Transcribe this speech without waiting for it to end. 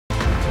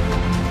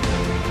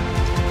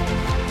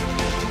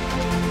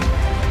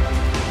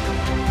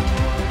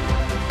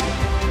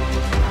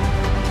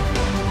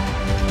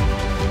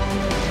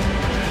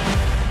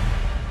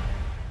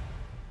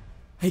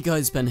Hey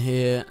guys, Ben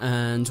here,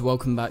 and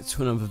welcome back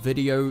to another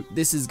video.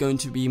 This is going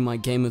to be my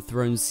Game of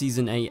Thrones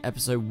Season 8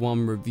 Episode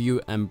 1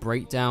 review and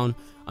breakdown.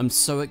 I'm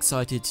so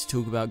excited to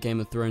talk about Game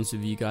of Thrones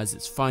with you guys.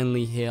 It's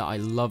finally here. I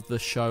love the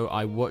show.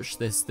 I watched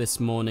this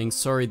morning.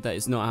 Sorry that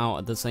it's not out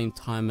at the same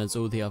time as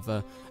all the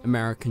other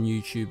American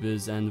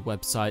YouTubers and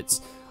websites.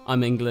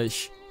 I'm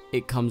English.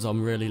 It comes on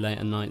really late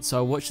at night, so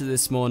I watched it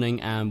this morning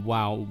and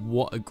wow,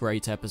 what a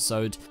great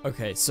episode.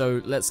 Okay,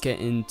 so let's get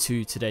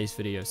into today's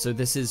video. So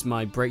this is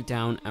my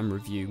breakdown and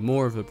review,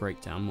 more of a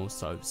breakdown more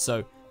so.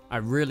 So I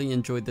really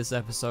enjoyed this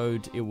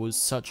episode. It was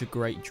such a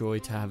great joy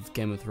to have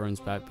Game of Thrones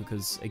back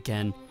because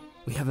again,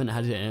 we haven't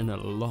had it in a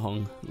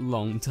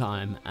long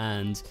time,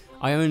 and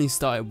I only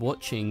started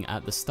watching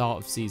at the start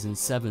of season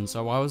 7,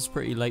 so I was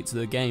pretty late to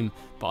the game,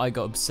 but I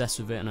got obsessed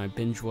with it and I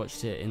binge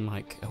watched it in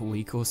like a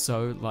week or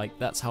so. Like,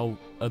 that's how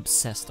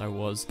obsessed I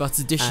was. But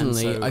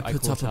additionally, so I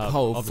put up a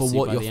poll for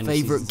what your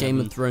favourite Game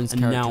of Thrones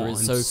character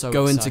is, so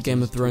go into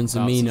Game of Thrones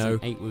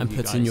Amino and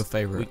put in your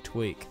favourite week to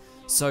week.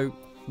 So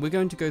we're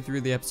going to go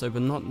through the episode,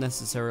 but not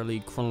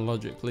necessarily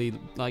chronologically,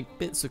 like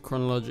bits of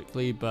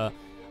chronologically, but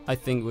I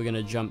think we're going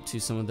to jump to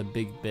some of the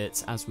big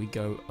bits as we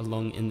go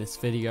along in this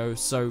video.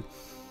 So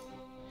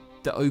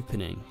the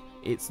opening,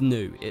 it's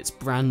new, it's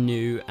brand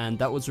new, and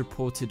that was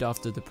reported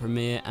after the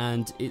premiere,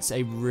 and it's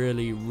a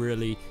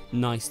really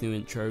nice new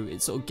intro.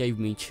 It sort of gave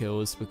me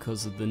chills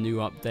because of the new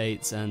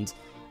updates, and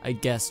I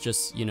guess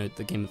just, you know,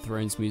 the Game of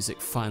Thrones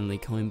music finally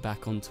coming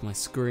back onto my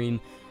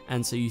screen.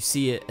 And so you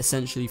see it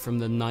essentially from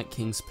the Night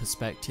King's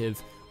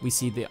perspective. We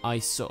see the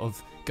ice sort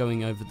of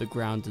going over the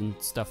ground and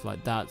stuff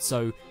like that,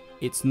 so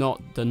it's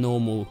not the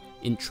normal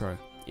intro,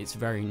 it's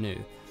very new.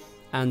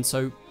 And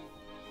so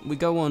we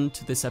go on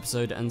to this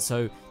episode, and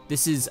so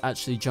this is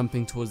actually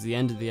jumping towards the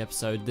end of the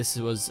episode. This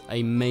was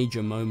a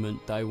major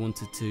moment that I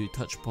wanted to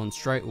touch upon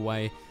straight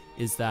away,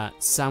 is that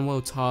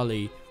Samwell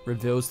Tarly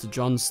reveals to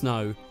Jon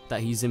Snow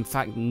that he's in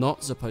fact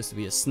not supposed to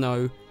be a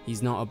Snow,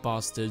 he's not a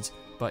bastard,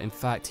 but in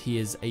fact he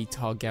is a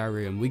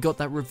Targaryen. We got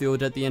that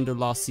revealed at the end of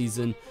last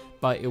season,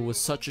 but it was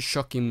such a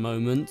shocking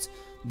moment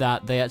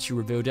that they actually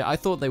revealed it. I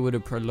thought they would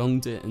have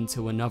prolonged it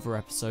until another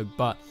episode,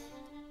 but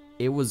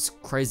it was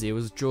crazy. It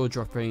was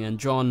jaw-dropping, and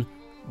Jon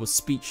was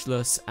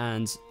speechless,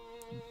 and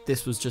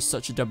this was just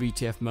such a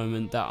WTF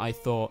moment that I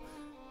thought,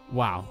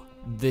 wow,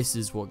 this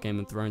is what Game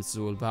of Thrones is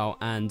all about,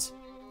 and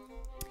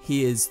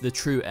he is the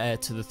true heir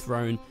to the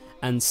throne.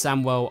 And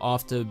Samwell,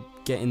 after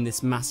getting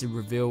this massive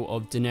reveal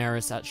of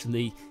Daenerys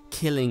actually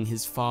killing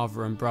his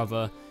father and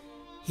brother,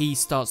 he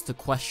starts to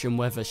question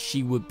whether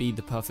she would be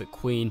the perfect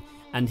queen,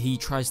 and he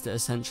tries to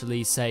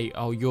essentially say,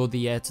 oh, you're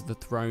the heir to the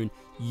throne,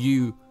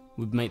 you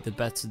would make the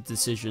better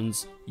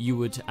decisions, you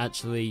would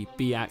actually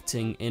be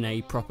acting in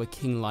a proper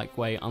king-like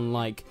way,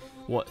 unlike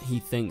what he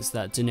thinks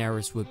that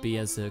Daenerys would be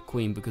as a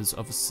queen, because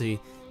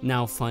obviously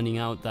now finding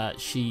out that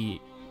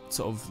she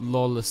sort of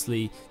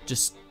lawlessly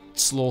just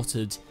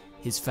slaughtered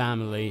his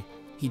family,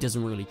 he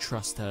doesn't really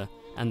trust her,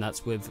 and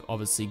that's with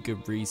obviously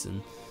good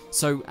reason.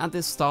 So at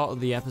the start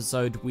of the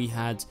episode, we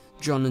had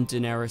Jon and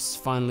Daenerys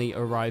finally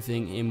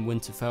arriving in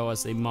Winterfell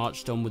as they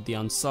marched on with the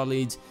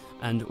Unsullied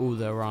and all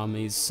their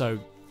armies. So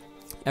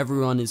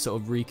everyone is sort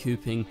of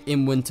recouping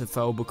in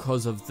Winterfell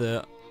because of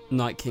the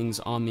Night King's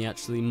army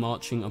actually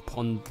marching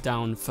upon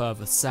down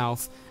further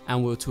south,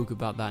 and we'll talk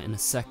about that in a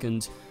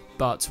second.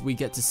 But we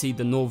get to see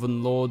the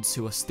Northern Lords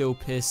who are still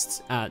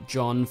pissed at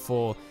Jon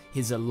for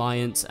his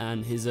alliance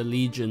and his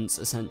allegiance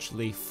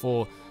essentially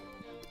for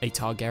a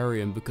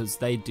Targaryen, because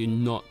they do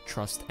not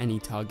trust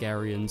any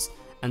Targaryens,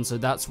 and so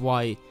that's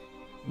why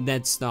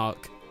Ned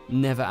Stark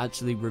never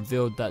actually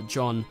revealed that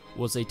Jon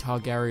was a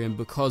Targaryen,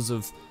 because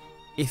of,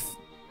 if,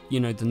 you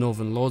know, the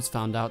Northern Lords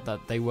found out that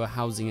they were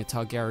housing a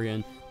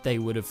Targaryen, they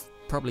would have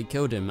probably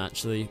killed him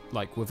actually,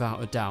 like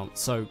without a doubt.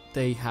 So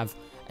they have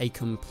a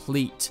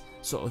complete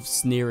sort of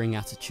sneering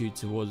attitude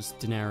towards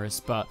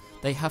Daenerys, but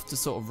they have to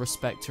sort of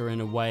respect her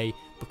in a way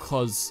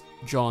because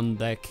Jon,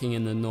 their king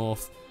in the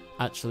north,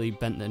 actually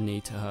bent the knee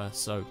to her.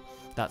 So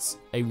that's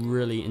a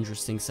really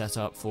interesting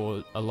setup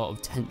for a lot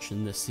of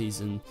tension this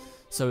season.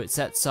 So it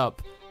sets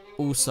up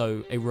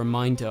also a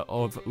reminder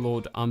of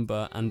Lord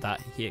Umber and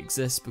that he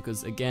exists,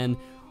 because again,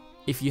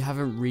 if you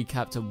haven't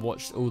recapped or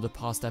watched all the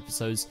past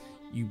episodes,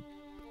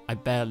 I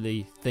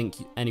barely think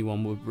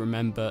anyone would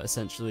remember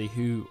essentially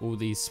who all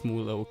these small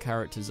little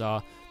characters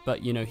are.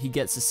 But you know, he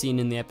gets a scene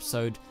in the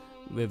episode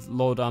with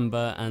Lord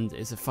Umber, and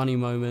it's a funny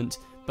moment,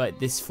 but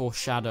this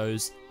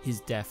foreshadows his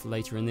death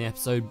later in the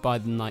episode by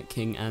the Night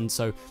King, and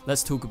so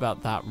let's talk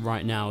about that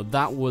right now.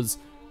 That was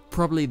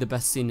probably the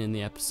best scene in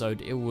the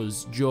episode. It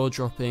was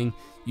jaw-dropping.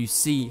 You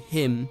see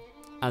him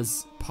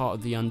as part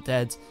of the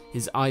undead,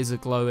 his eyes are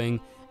glowing,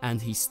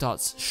 and he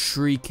starts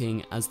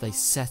shrieking as they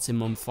set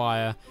him on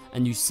fire,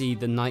 and you see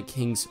the Night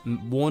King's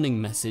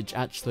warning message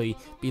actually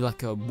be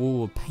like a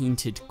wall of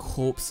painted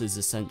corpses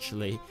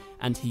essentially,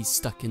 and he's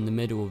stuck in the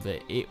middle of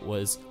it. It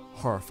was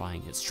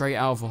horrifying. It's straight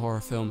out of a horror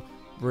film.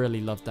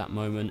 Really loved that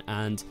moment,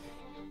 and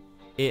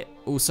it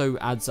also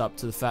adds up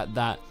to the fact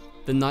that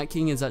the Night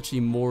King is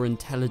actually more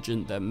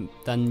intelligent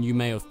than you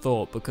may have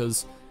thought,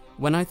 because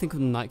when I think of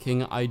the Night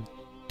King, I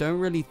don't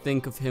really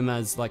think of him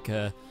as like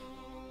a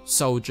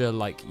soldier,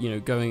 like, you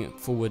know, going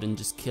forward and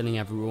just killing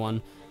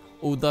everyone.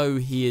 Although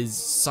he is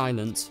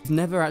silent, I've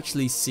never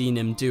actually seen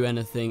him do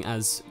anything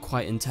as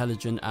quite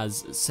intelligent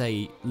as,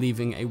 say,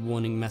 leaving a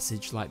warning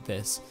message like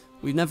this.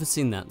 We've never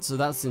seen that, so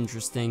that's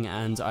interesting,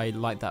 and I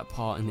like that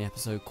part in the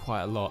episode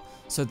quite a lot.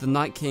 So the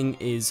Night King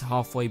is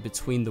halfway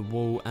between the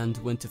Wall and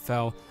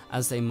Winterfell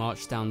as they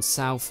march down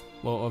south,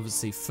 well,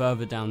 obviously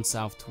further down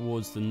south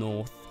towards the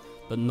north,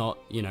 but not,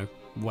 you know,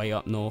 way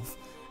up north.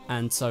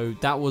 And so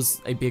that was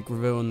a big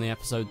reveal in the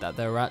episode, that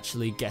they're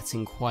actually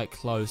getting quite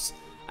close.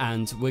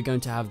 And we're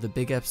going to have the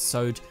big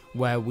episode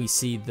where we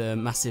see the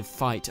massive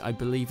fight. I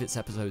believe it's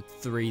episode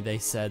 3 they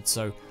said,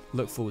 so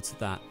look forward to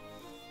that.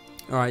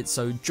 Alright,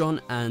 so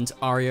Jon and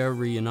Arya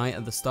reunite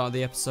at the start of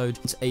the episode.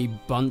 And a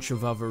bunch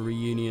of other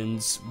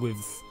reunions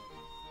with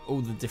all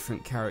the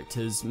different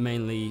characters,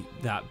 mainly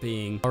that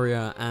being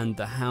Arya and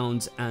the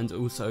Hound, and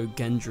also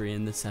Gendry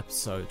in this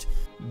episode.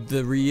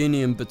 The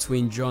reunion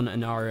between Jon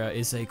and Arya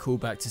is a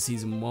callback to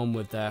season 1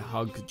 with their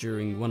hug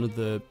during one of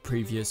the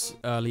previous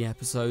early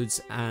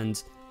episodes,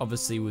 and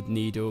obviously with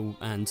Needle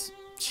and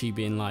she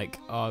being like,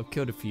 oh, I've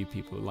killed a few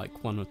people,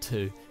 like 1 or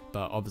 2,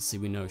 but obviously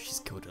we know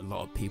she's killed a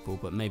lot of people,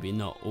 but maybe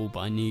not all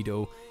by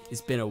Needle. It's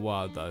been a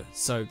while though.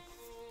 So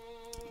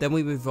then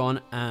we move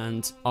on,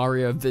 and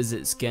Arya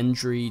visits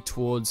Gendry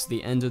towards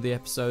the end of the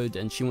episode,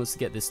 and she wants to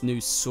get this new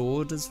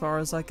sword as far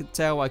as I could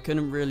tell. I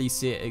couldn't really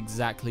see it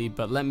exactly,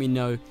 but let me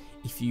know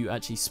if you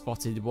actually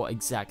spotted what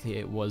exactly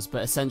it was.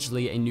 But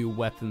essentially a new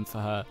weapon for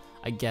her,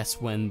 I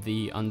guess, when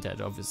the undead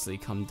obviously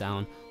come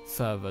down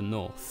further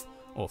north,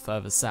 or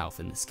further south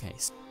in this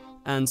case.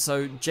 And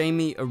so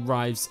Jaime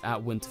arrives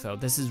at Winterfell.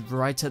 This is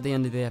right at the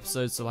end of the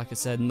episode, so like I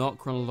said, not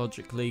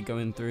chronologically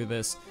going through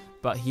this,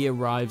 but he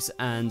arrives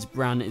and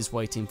Bran is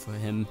waiting for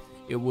him.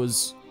 It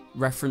was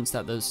referenced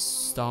at the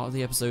start of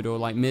the episode, or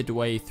like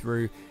midway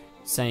through,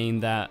 saying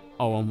that,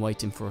 oh, I'm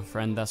waiting for a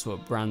friend. That's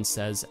what Bran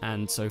says.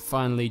 And so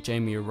finally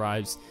Jaime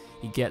arrives.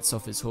 He gets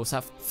off his horse.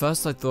 At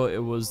first I thought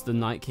it was the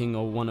Night King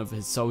or one of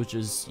his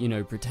soldiers, you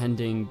know,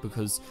 pretending,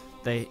 because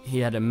he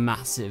had a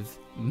massive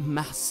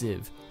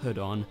hood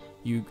on.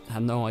 You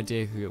had no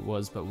idea who it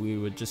was, but we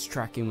were just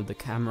tracking with the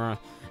camera,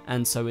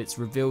 and so it's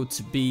revealed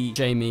to be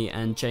Jaime,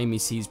 and Jaime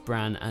sees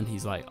Bran and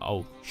he's like,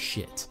 oh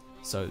shit.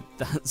 So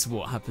that's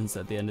what happens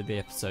at the end of the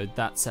episode.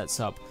 That sets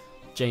up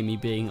Jaime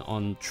being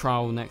on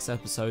trial next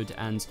episode,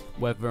 and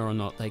whether or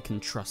not they can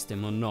trust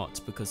him or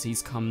not, because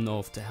he's come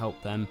north to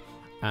help them.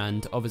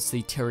 And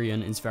obviously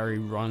Tyrion is very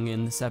wrong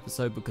in this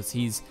episode, because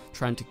he's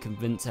trying to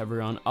convince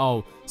everyone,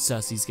 oh,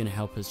 Cersei's going to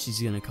help us,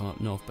 she's going to come up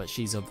north, but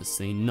she's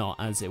obviously not,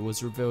 as it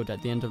was revealed at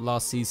the end of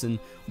last season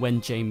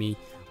when Jaime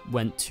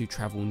went to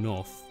travel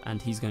north, and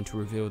he's going to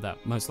reveal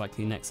that most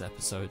likely next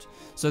episode.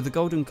 So the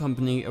Golden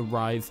Company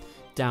arrive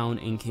down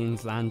in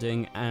King's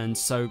Landing, and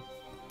so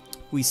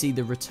we see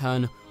the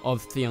return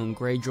of Theon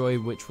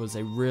Greyjoy, which was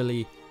a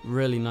really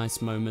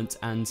nice moment,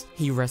 and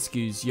he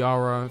rescues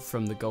Yara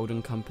from the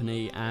Golden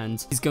Company,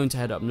 and he's going to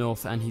head up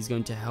north, and he's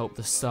going to help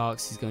the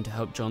Starks, he's going to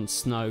help Jon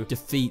Snow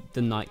defeat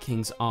the Night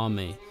King's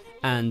army.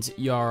 And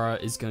Yara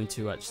is going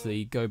to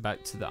actually go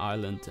back to the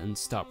island and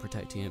start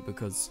protecting it,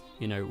 because,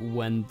 you know,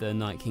 when the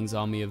Night King's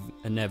army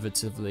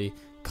inevitably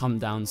come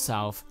down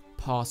south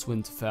past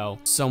Winterfell,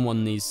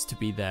 someone needs to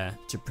be there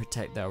to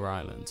protect their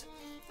island.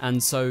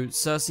 And so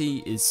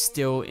Cersei is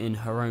still in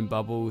her own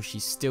bubble,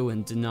 she's still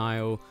in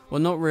denial.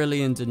 Well, not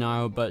really in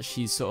denial, but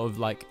she's sort of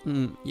like,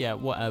 yeah,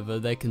 whatever,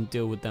 they can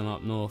deal with them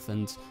up north,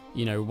 and,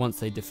 you know, once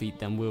they defeat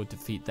them, we'll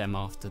defeat them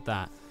after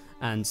that.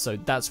 And so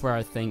that's where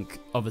I think,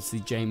 obviously,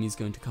 Jaime's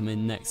going to come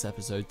in next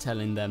episode,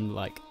 telling them,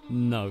 like,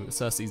 no,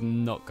 Cersei's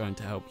not going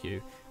to help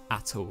you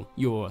at all.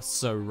 You're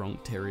so wrong,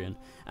 Tyrion.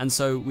 And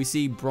so we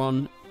see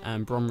Bronn,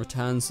 and Bronn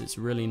returns. It's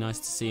really nice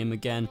to see him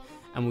again.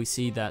 And we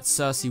see that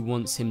Cersei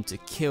wants him to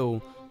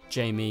kill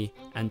Jaime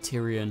and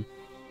Tyrion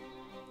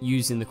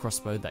using the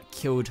crossbow that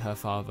killed her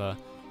father.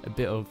 A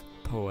bit of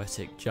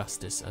poetic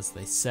justice, as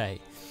they say.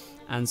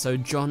 And so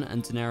Jon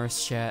and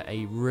Daenerys share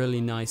a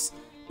really nice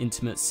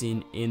intimate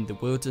scene in the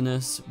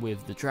wilderness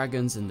with the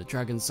dragons, and the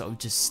dragons sort of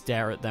just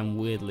stare at them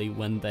weirdly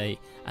when they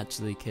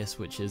actually kiss,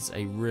 which is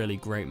a really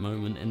great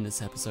moment in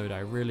this episode. I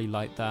really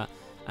like that.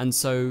 And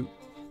so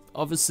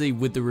obviously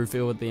with the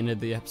reveal at the end of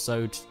the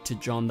episode to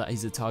Jon that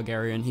he's a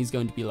Targaryen, he's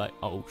going to be like,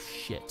 oh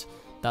shit,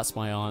 that's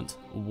my aunt,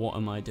 what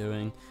am I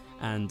doing?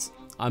 And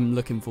I'm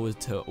looking forward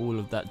to all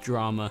of that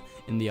drama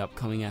in the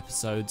upcoming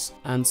episodes.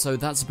 And so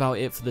that's about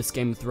it for this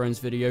Game of Thrones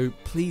video.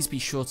 Please be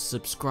sure to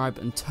subscribe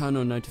and turn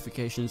on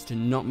notifications to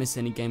not miss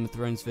any Game of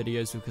Thrones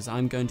videos, because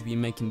I'm going to be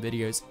making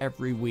videos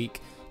every week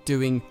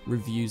doing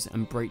reviews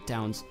and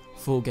breakdowns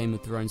for Game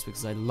of Thrones,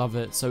 because I love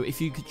it. So if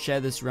you could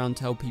share this around,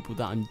 tell people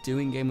that I'm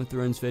doing Game of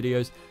Thrones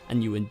videos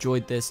and you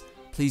enjoyed this,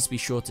 please be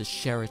sure to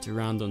share it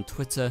around on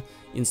Twitter,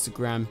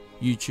 Instagram,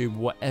 YouTube,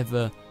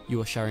 whatever you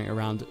are sharing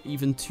around,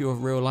 even to your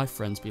real life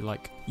friends. Be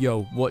like,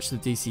 yo, watch the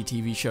DC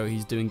TV show,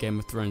 he's doing Game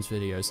of Thrones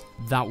videos.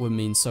 That would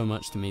mean so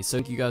much to me. So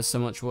thank you guys so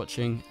much for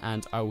watching,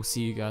 and I will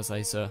see you guys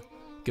later.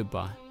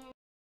 Goodbye.